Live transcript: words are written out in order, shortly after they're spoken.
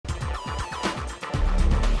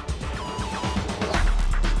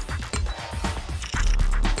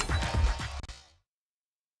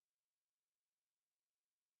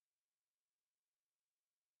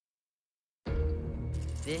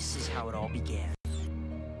this is how it all began.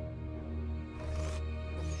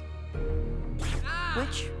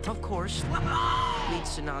 Which, of course,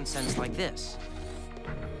 leads to nonsense like this.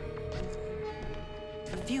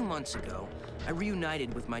 A few months ago, I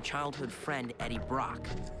reunited with my childhood friend Eddie Brock.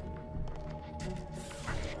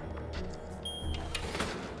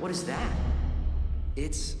 What is that?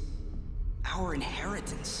 It's our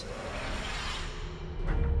inheritance.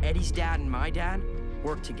 Eddie's dad and my dad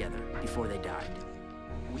worked together before they died.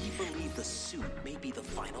 We believe the suit may be the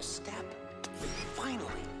final step.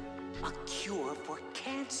 Finally, a cure for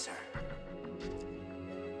cancer.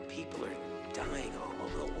 People are dying all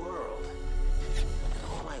over the world. And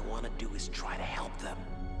all I want to do is try to help them.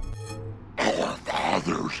 Our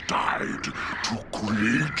fathers died to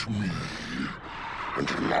create me.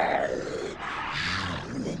 And now,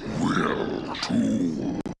 you will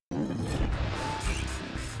too.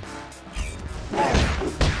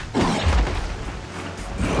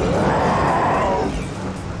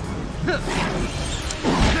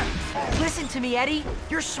 Listen to me, Eddie.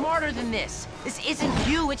 You're smarter than this. This isn't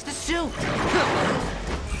you, it's the suit.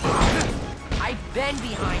 I've been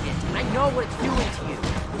behind it. I know what it's doing to you.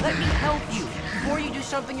 Let me help you before you do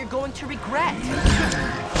something you're going to regret.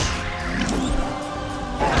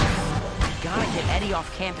 I gotta get Eddie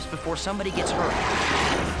off campus before somebody gets hurt.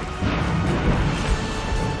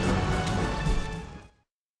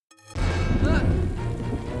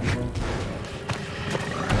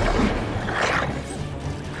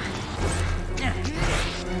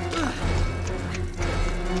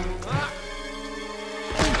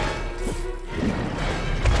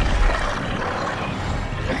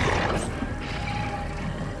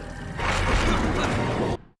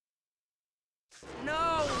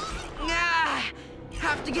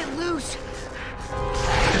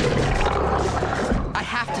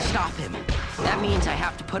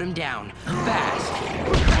 Put him down. Fast.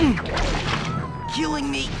 Killing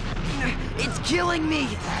me. It's killing me.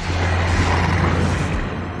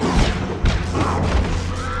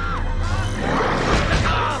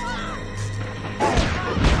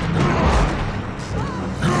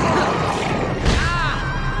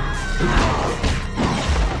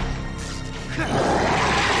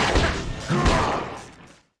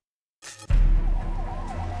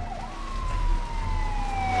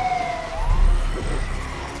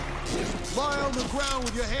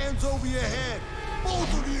 With your hands over your head.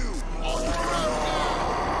 Both of you on the ground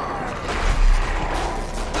now.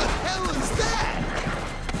 The hell is that?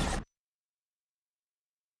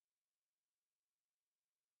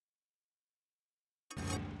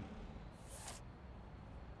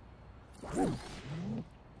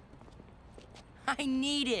 I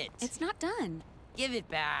need it. It's not done. Give it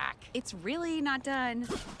back. It's really not done.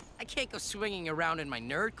 I can't go swinging around in my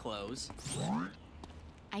nerd clothes.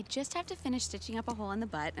 I just have to finish stitching up a hole in the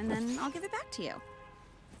butt, and then I'll give it back to you.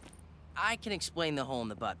 I can explain the hole in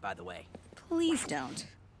the butt, by the way. Please don't.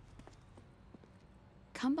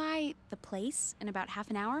 Come by the place in about half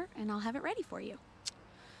an hour, and I'll have it ready for you.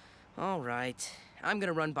 All right. I'm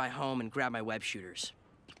gonna run by home and grab my web shooters.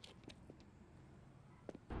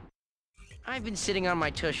 I've been sitting on my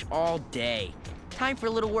tush all day. Time for a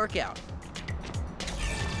little workout.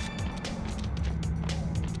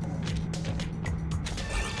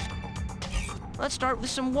 Let's start with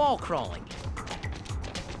some wall crawling.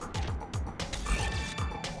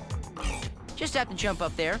 Just have to jump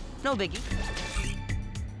up there, no biggie.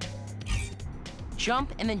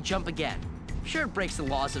 Jump and then jump again. Sure, it breaks the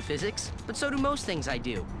laws of physics, but so do most things I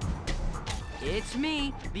do. It's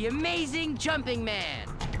me, the amazing jumping man.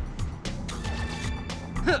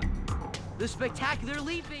 The spectacular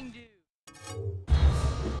leaping dude.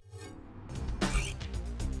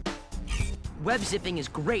 Web zipping is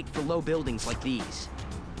great for low buildings like these.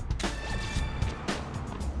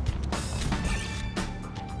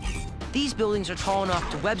 These buildings are tall enough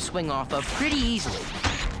to web swing off of pretty easily.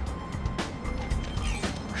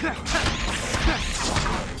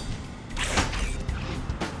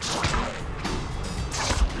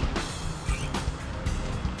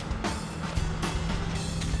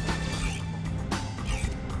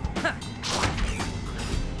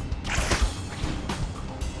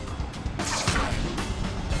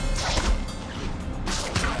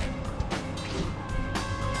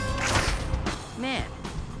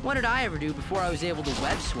 What did I ever do before I was able to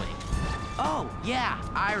web swing? Oh, yeah,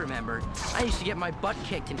 I remember. I used to get my butt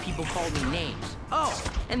kicked and people called me names. Oh,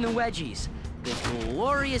 and the wedgies. The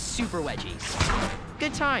glorious super wedgies.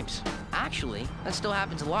 Good times. Actually, that still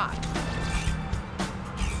happens a lot.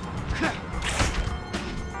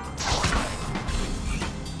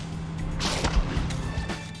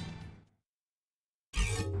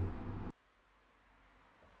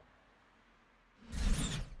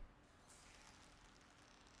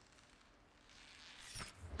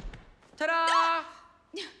 Ta-da!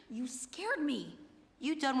 You scared me.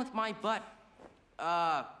 You done with my butt,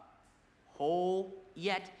 hole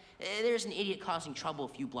yet? There's an idiot causing trouble a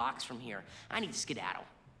few blocks from here. I need to skedaddle.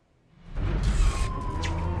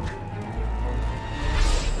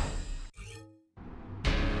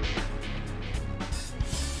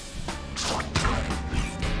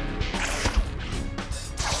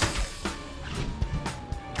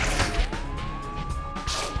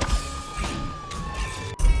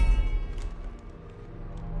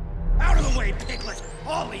 Out of the way, Piglet!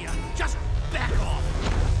 All of you, just back off!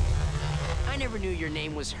 I never knew your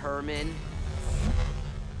name was Herman.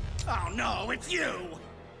 Oh no, it's you!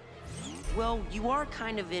 Well, you are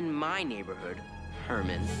kind of in my neighborhood,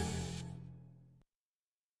 Herman.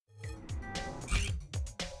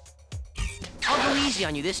 I'll go easy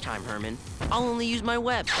on you this time, Herman. I'll only use my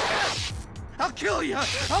web. I'll kill you!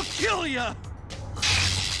 I'll kill you!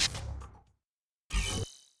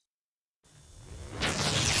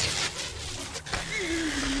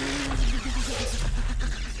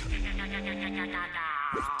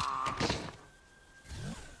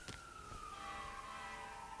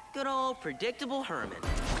 Good old predictable Herman.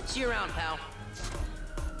 See you around, pal.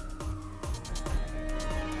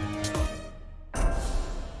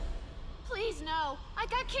 Please, no. I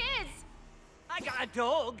got kids. I got a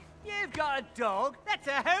dog. You've got a dog. That's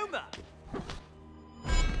a Homer.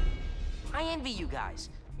 I envy you guys.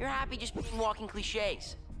 You're happy just being walking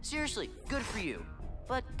cliches. Seriously, good for you.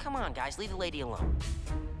 But come on, guys, leave the lady alone.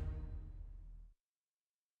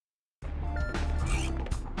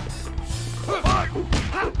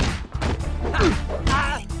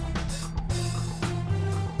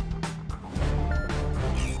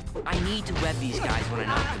 I need to web these guys when I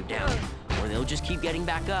knock them down, or they'll just keep getting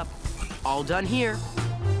back up. All done here.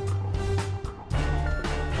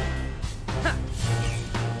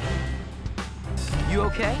 You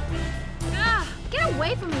okay? Get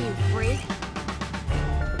away from me, you freak.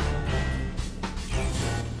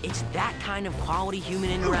 It's that kind of quality human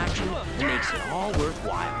interaction that makes it all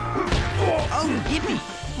worthwhile. Oh, yippee!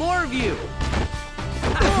 More of you!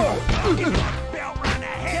 Belt round the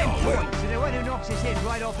head! 10 points to the one who knocks his head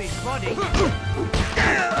right off his body.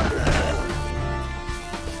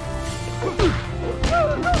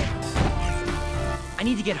 I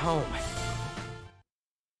need to get home.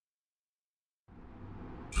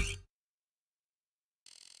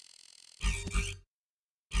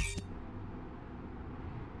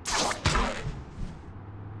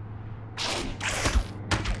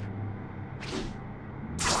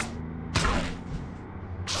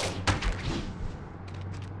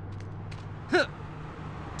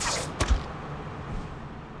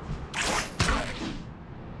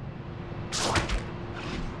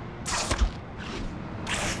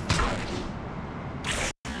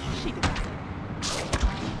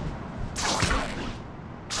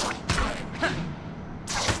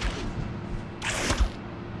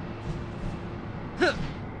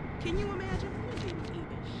 Can you imagine living in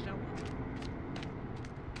a shower?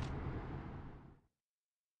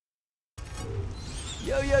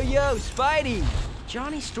 Yo, Spidey!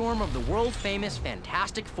 Johnny Storm of the world-famous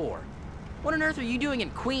Fantastic Four. What on earth are you doing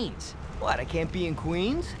in Queens? What, I can't be in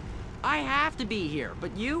Queens? I have to be here,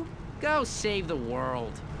 but you? Go save the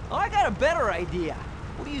world. Oh, I got a better idea.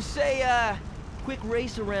 What do you say, quick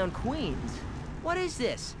race around Queens? What is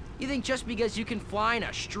this? You think just because you can fly in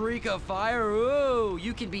a streak of fire, ooh,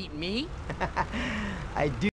 you can beat me? I do.